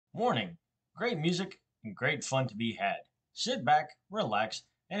Warning: great music and great fun to be had. Sit back, relax,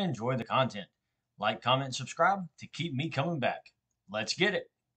 and enjoy the content. Like, comment, and subscribe to keep me coming back. Let's get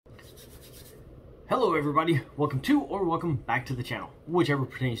it. Hello everybody, welcome to or welcome back to the channel, whichever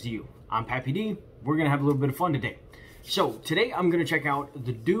pertains to you. I'm Pappy D. We're going to have a little bit of fun today. So today I'm going to check out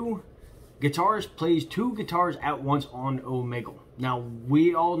TheDooo. Guitarist plays two guitars at once on Omegle. Now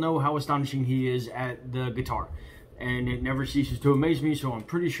we all know how astonishing he is at the guitar, and it never ceases to amaze me, so I'm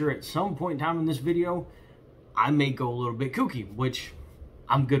pretty sure at some point in time in this video I may go a little bit kooky, which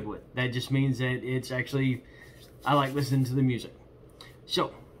I'm good with. That just means that it's actually, I like listening to the music.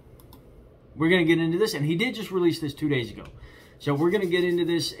 So we're going to get into this, and he did just release this 2 days ago. So we're going to get into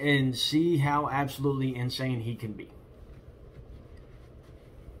this and see how absolutely insane he can be.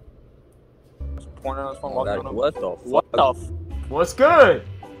 What the What's good?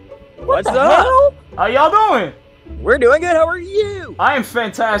 What's up? How y'all doing? We're doing good. How are you? I am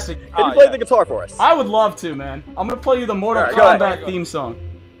fantastic. Can you play the guitar for us? I would love to, man. I'm gonna play you the Mortal Alright, go ahead. Kombat theme song.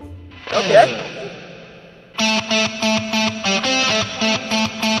 Okay.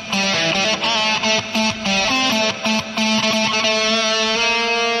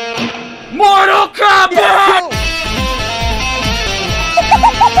 Mortal Kombat!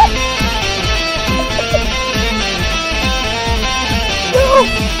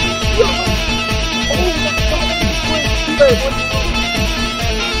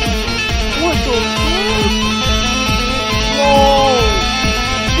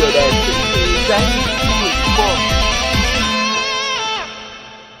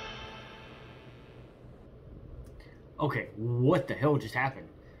 Okay, what the hell just happened?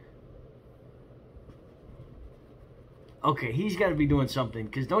 Okay, he's got to be doing something,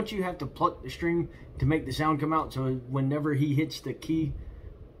 because don't you have to pluck the string to make the sound come out, so whenever he hits the key,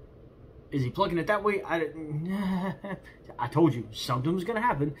 is he plucking it that way? I told you, something was going to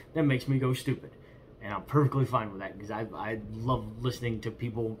happen that makes me go stupid. And I'm perfectly fine with that, because I love listening to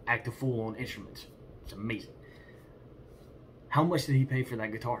people act a fool on instruments. It's amazing. How much did he pay for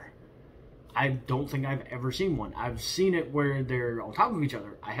that guitar? I don't think I've ever seen one. I've seen it where they're on top of each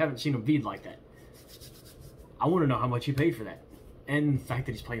other. I haven't seen them bead like that. I want to know how much he paid for that. And the fact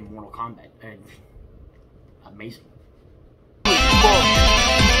that he's playing Mortal Kombat. Amazing.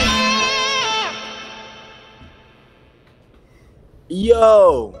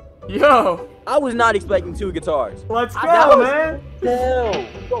 Yo, Yo, I was not expecting two guitars. let's go, man. Hell.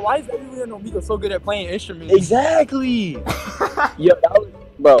 Bro, why is everyone on Omegle so good at playing instruments? Exactly. Yo, that was,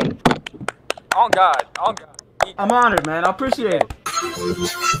 bro. On God, on God. I'm honored, man. I appreciate it.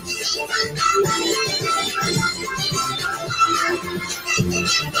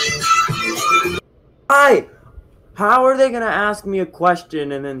 Hi! How are they gonna ask me a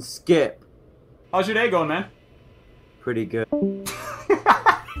question and then skip? How's your day going, man? Pretty good.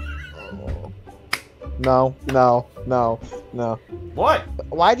 No. What?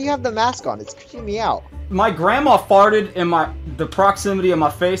 Why do you have the mask on? It's creeping me out. My grandma farted in the proximity of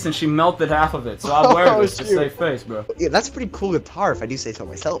my face, and she melted half of it. So I wear this to shoot. save face, bro. Yeah, that's a pretry cool guitar, if I do say so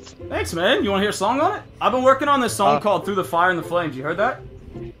myself. Thanks, man. You want to hear a song on it? I've been working on this song called "Through the Fire and the Flames." You heard that?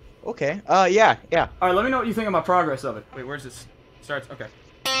 Okay. Yeah. All right. Let me know what you think of my progress of it. Wait, where's this? Starts. Okay.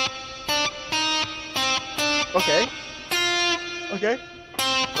 Okay.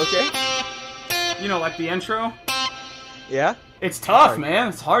 You know, like the intro. Yeah? It's tough, Hard. man.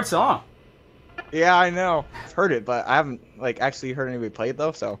 It's a hard song. Yeah, I know. I've heard it, but I haven't, like, actually heard anybody play it,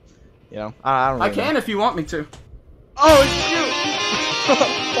 though, so, you know, I don't really I can know. if you want me to. Oh, shoot!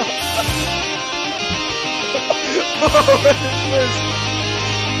 Oh, what is this?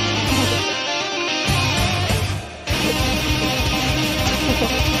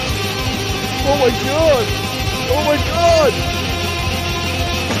 Oh my god! Oh my god!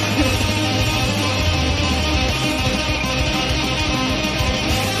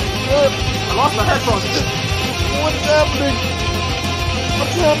 What? I lost my headphones. What's happening?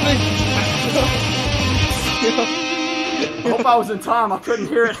 What's happening? I hope I was in time. I couldn't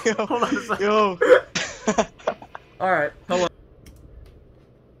hear it. Yo. Hold on a second. Yo. Alright, hello.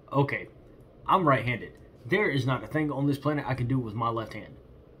 Okay, I'm right-handed. There is not a thing on this planet I can do with my left hand.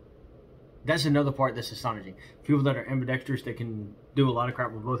 That's another part that's astonishing. People that are ambidextrous that can do a lot of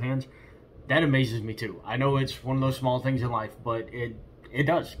crap with both hands, that amazes me too. I know it's one of those small things in life, but it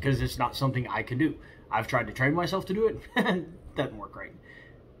does, because it's not something I can do. I've tried to train myself to do it, doesn't work right.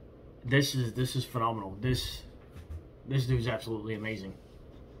 This is phenomenal. This dude's absolutely amazing.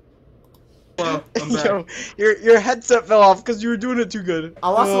 Hello, I'm back. Yo, your headset fell off because you were doing it too good. I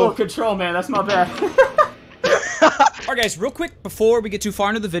lost a little control, man. That's my bad. Alright guys, real quick before we get too far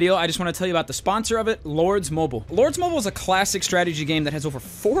into the video, I just want to tell you about the sponsor of it, Lords Mobile. Lords Mobile is a classic strategy game that has over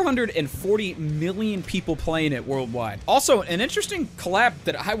 440 million people playing it worldwide. Also, an interesting collab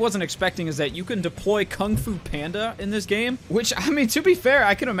that I wasn't expecting is that you can deploy Kung Fu Panda in this game, which, I mean, to be fair,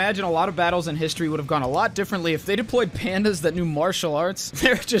 I can imagine a lot of battles in history would have gone a lot differently if they deployed pandas that knew martial arts.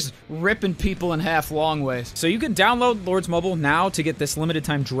 They're just ripping people in half long ways. So you can download Lords Mobile now to get this limited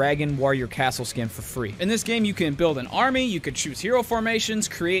time Dragon Warrior Castle skin for free. In this game, you can build an army, you could choose hero formations,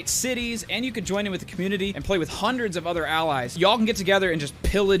 create cities, and you could join in with the community and play with hundreds of other allies. Y'all can get together and just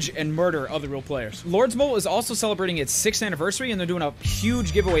pillage and murder other real players. Lords Mobile is also celebrating its 6th anniversary, and they're doing a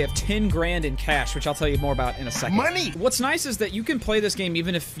huge giveaway of 10 grand in cash, which I'll tell you more about in a second. Money! What's nice is that you can play this game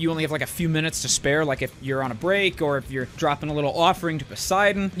even if you only have like a few minutes to spare, like if you're on a break or if you're dropping a little offering to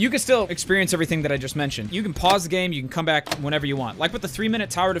Poseidon. You can still experience everything that I just mentioned. You can pause the game, you can come back whenever you want. Like with the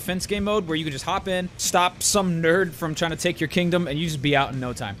 3-minute tower defense game mode where you can just hop in, stop some nerd from trying to take your kingdom, and you just be out in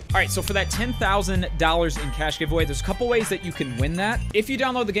no time. All right, so for that $10,000 in cash giveaway, there's a couple ways that you can win that. If you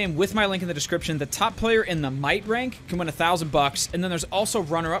download the game with my link in the description, the top player in the Might rank can win $1,000, and then there's also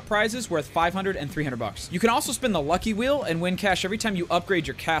runner-up prizes worth $500 and $300. You can also spin the lucky wheel and win cash every time you upgrade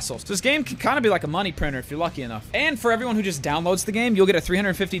your castle. So this game can kind of be like a money printer if you're lucky enough. And for everyone who just downloads the game, you'll get a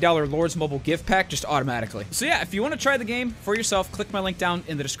 $350 Lords Mobile gift pack just automatically. So yeah, if you want to try the game for yourself, click my link down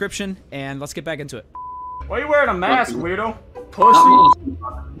in the description, and let's get back into it. Why are you wearing a mask, weirdo? Pussy?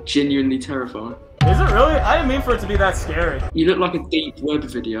 Genuinely terrifying. Is it really? I didn't mean for it to be that scary. You look like a deep web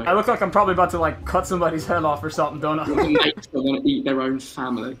video. I look like I'm probably about to like cut somebody's head off or something, don't I? Like mates that want to eat their own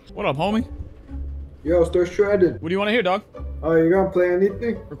family. What up, homie? Yo, start shredding. What do you want to hear, dog? Oh, you gonna play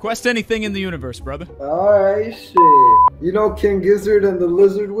anything? Request anything in the universe, brother. Alright, shit. You know King Gizzard and the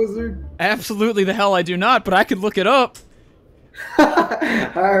Lizard Wizard? Absolutely the hell I do not, but I could look it up.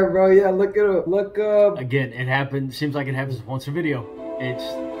 Alright, bro, yeah, look it up. Look up. Again, it happens, seems like it happens once a video. It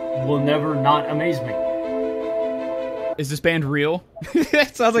will never not amaze me. Is this band real?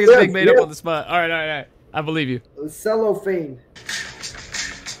 It sounds like it's being made up on the spot. Alright. I believe you. Cellophane.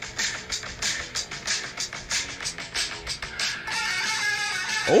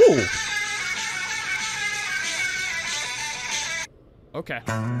 Oh. Okay.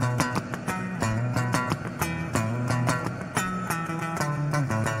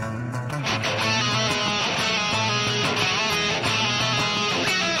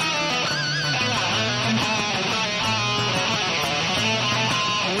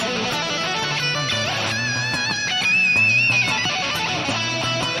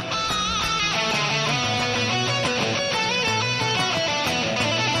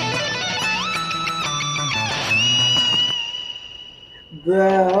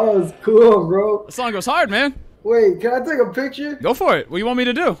 That was cool, bro. The song goes hard, man. Wait, can I take a picture? Go for it. What do you want me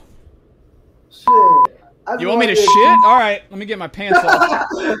to do? Shit. You want me to shit? Alright, let me get my pants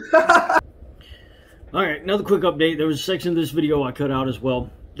off. Alright, another quick update. There was a section of this video I cut out as well.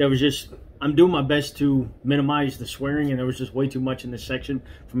 There was just, I'm doing my best to minimize the swearing, and there was just way too much in this section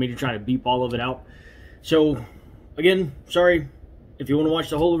for me to try to beep all of it out. So, again, sorry. If you want to watch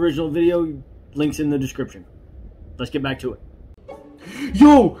the whole original video, links in the description. Let's get back to it.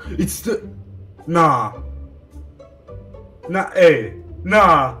 Yo, it's the... Nah. Hey.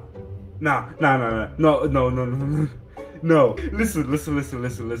 Nah. No. Listen.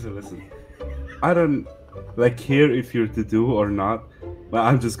 I don't, like, care if you're TheDooo or not, but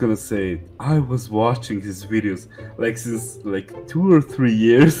I'm just gonna say it. I was watching his videos, like, since, like, 2 or 3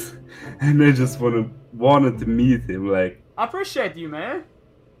 years, and I just wanted to meet him, like... I appreciate you, man.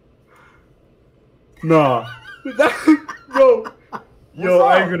 Nah. Yo,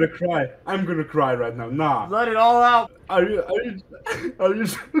 I'm gonna cry. I'm gonna cry right now. Nah. Let it all out. Are you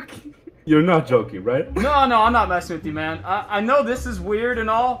joking? You're not joking, right? No, I'm not messing with you, man. I know this is weird and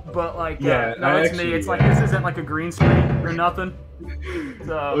all, but like, yeah, no, it's me. It's like, this isn't like a green screen or nothing.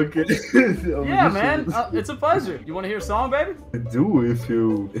 So, okay. Yeah, man, it's a pleasure. You want to hear a song, baby? Do if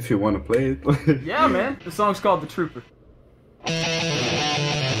you want to play it. Yeah, man. The song's called "The Trooper."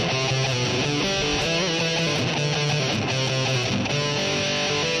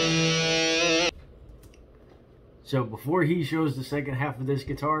 So before he shows the second half of this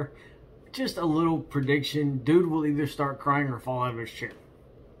guitar, just a little prediction. Dude will either start crying or fall out of his chair.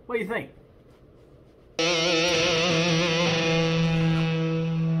 What do you think?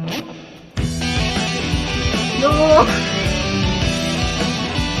 No!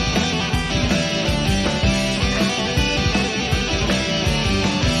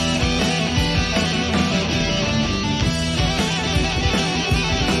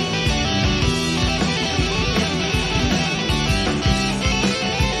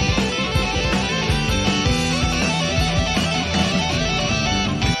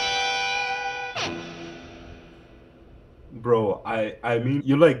 I mean,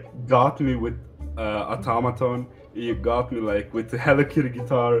 you like got me with automaton. You got me like with the Hello Kitty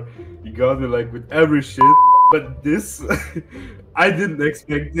guitar. You got me like with every shit. But this, I didn't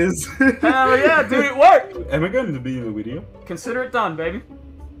expect this. Hell yeah, dude, it worked. Am I going to be in the video? Consider it done, baby.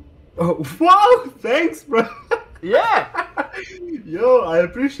 Oh, wow, thanks, bro. Yeah. Yo, I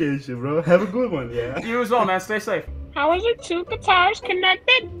appreciate you, bro. Have a good one, yeah. You as well, man. Stay safe. How is it 2 guitars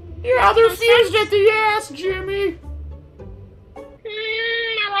connected? Yeah, they're fused at the ass, Jimmy.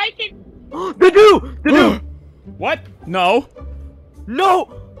 I like it. TheDooo! What? No.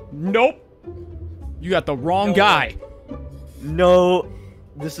 No! Nope. You got the wrong guy. No.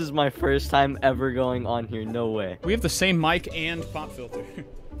 This is my first time ever going on here. No way. We have the same mic and pop filter.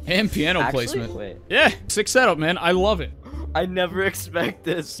 And piano Actually? placement. Wait. Yeah, sick setup, man. I love it. I never expect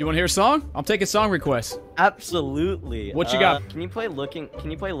this. You want to hear a song? I'm taking song requests. Absolutely. What you got? Can you play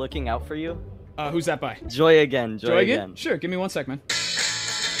Looking Out for You? Who's that by? Joy Again. Joy Again. Sure, give me 1 sec, man.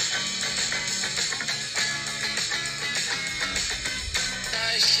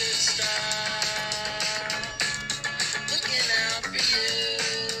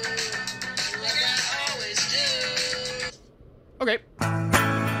 Okay.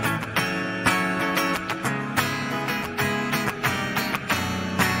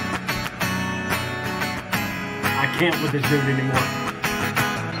 I can't with this dude anymore.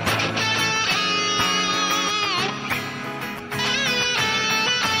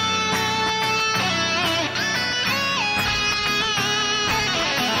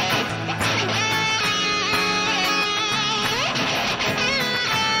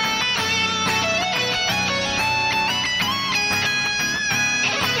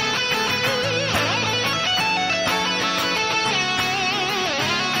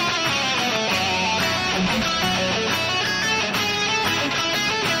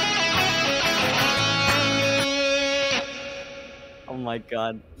 Oh my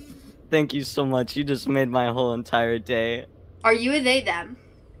god. Thank you so much. You just made my whole entire day. Are you a they, them?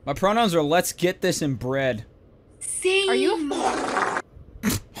 My pronouns are let's get this in bread. Same. Are you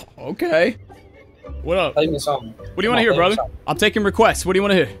Okay. What up? Play me a song. What do you want to hear, brother? I'm taking requests. What do you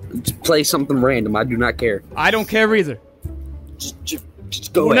want to hear? Just play something random. I do not care. I don't care either.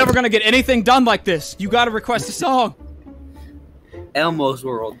 Just go We're ahead. never gonna get anything done like this. You gotta request a song. Elmo's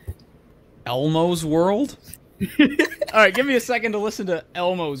World. Elmo's World? Alright, give me a second to listen to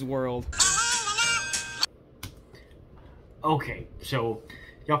Elmo's World. Okay, so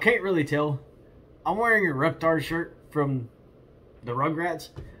y'all can't really tell. I'm wearing a Reptar shirt from the Rugrats.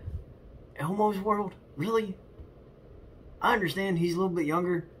 Elmo's World? Really? I understand he's a little bit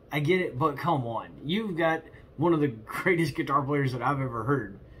younger. I get it, but come on. You've got one of the greatest guitar players that I've ever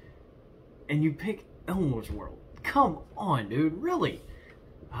heard. And you pick Elmo's World. Come on, dude. Really?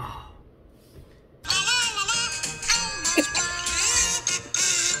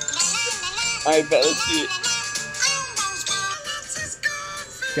 Alright, bet. Let's do it.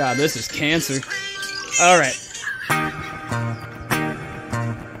 God, this is cancer. Alright.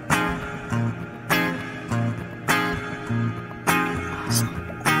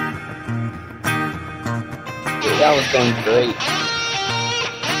 That was going great.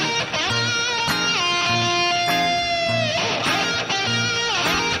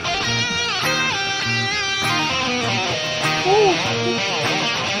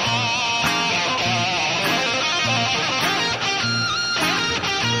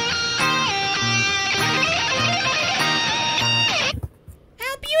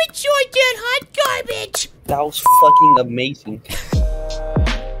 Hope you enjoyed that hot garbage. That was fucking amazing.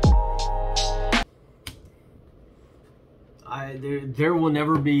 There will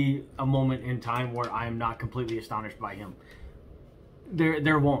never be a moment in time where I am not completely astonished by him.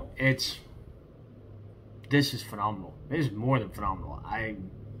 There won't. This is phenomenal. This is more than phenomenal.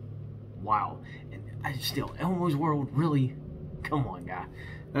 Wow. And I still, Elmo's World, really? Come on, guy.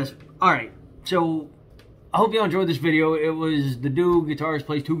 Alright, so I hope y'all enjoyed this video. It was TheDooo Guitarist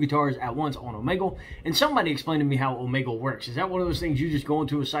plays 2 guitars at once on Omegle. And somebody explained to me how Omegle works. Is that one of those things you just go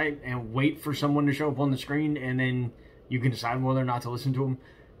into a site and wait for someone to show up on the screen and then you can decide whether or not to listen to them?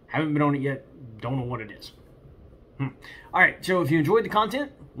 Haven't been on it yet. Don't know what it is. Alright, so if you enjoyed the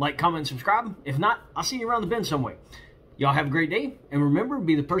content, like, comment, and subscribe. If not, I'll see you around the bend some way. Y'all have a great day. And remember,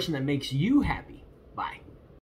 be the person that makes you happy.